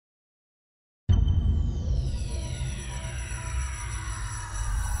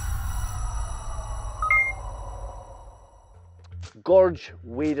Gorge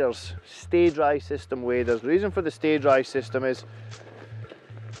waders, stay dry system waders. The reason for the stay dry system is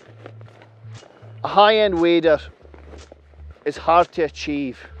a high-end wader is hard to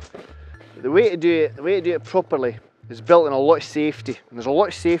achieve. The way to do it properly is built in a lot of safety, and there's a lot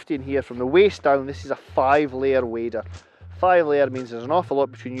of safety in here from the waist down. This is a 5-layer wader. 5-layer means there's an awful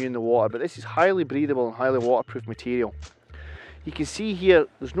lot between you and the water, but this is highly breathable and highly waterproof material. You can see here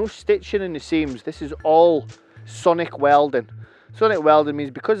there's no stitching in the seams. This is all sonic welding. Sonic welding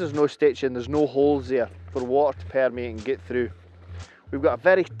means because there's no stitching, there's no holes there for water to permeate and get through. We've got a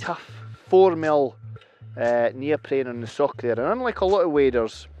very tough 4mm neoprene on the sock there, and unlike a lot of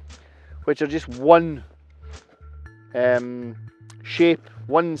waders which are just one shape,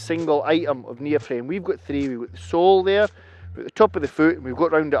 one single item of neoprene, we've got 3. We've got the sole there, we've got the top of the foot, and we've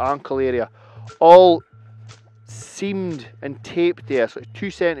got round the ankle area, all seamed and taped there, so 2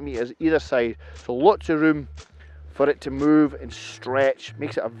 centimeters either side, so lots of room for it to move and stretch.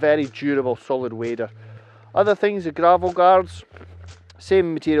 Makes it a very durable, solid wader. Other things, the gravel guards,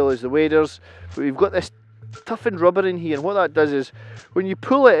 same material as the waders, but we've got this toughened rubber in here, and what that does is when you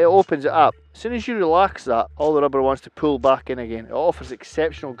pull it, it opens it up. As soon as you relax that, all the rubber wants to pull back in again. It offers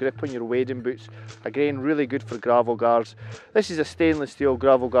exceptional grip on your wading boots. Again, really good for gravel guards. This is a stainless steel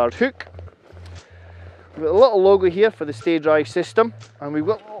gravel guard hook. We've got a little logo here for the stay dry system, and we've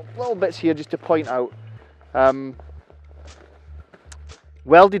got little bits here just to point out.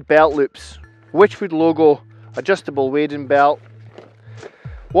 Welded belt loops, Wychwood logo, adjustable wading belt,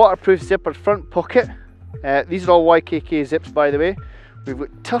 waterproof zippered front pocket. These are all YKK zips, by the way. We've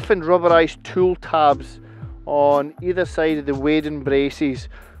got toughened rubberized tool tabs on either side of the wading braces.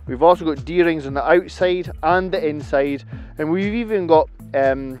 We've also got D-rings on the outside and the inside, and we've even got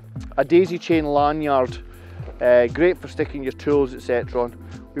a daisy chain lanyard, great for sticking your tools, etc. on.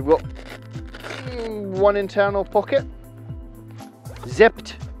 We've got one internal pocket,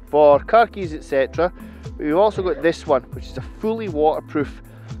 zipped for car keys, etc. We've also got this one, which is a fully waterproof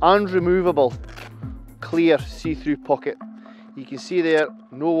and removable clear see-through pocket. You can see there,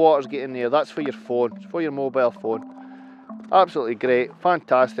 no water's getting there. That's for your phone, it's for your mobile phone. Absolutely great,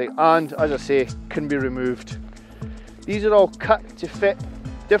 fantastic, and as I say, can be removed. These are all cut to fit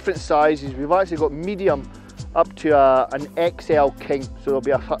different sizes. We've actually got medium up to an XL King, so there'll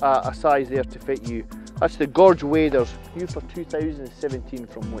be a size there to fit you. That's the Gorge waders, new for 2017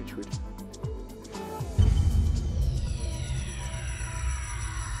 from Wychwood.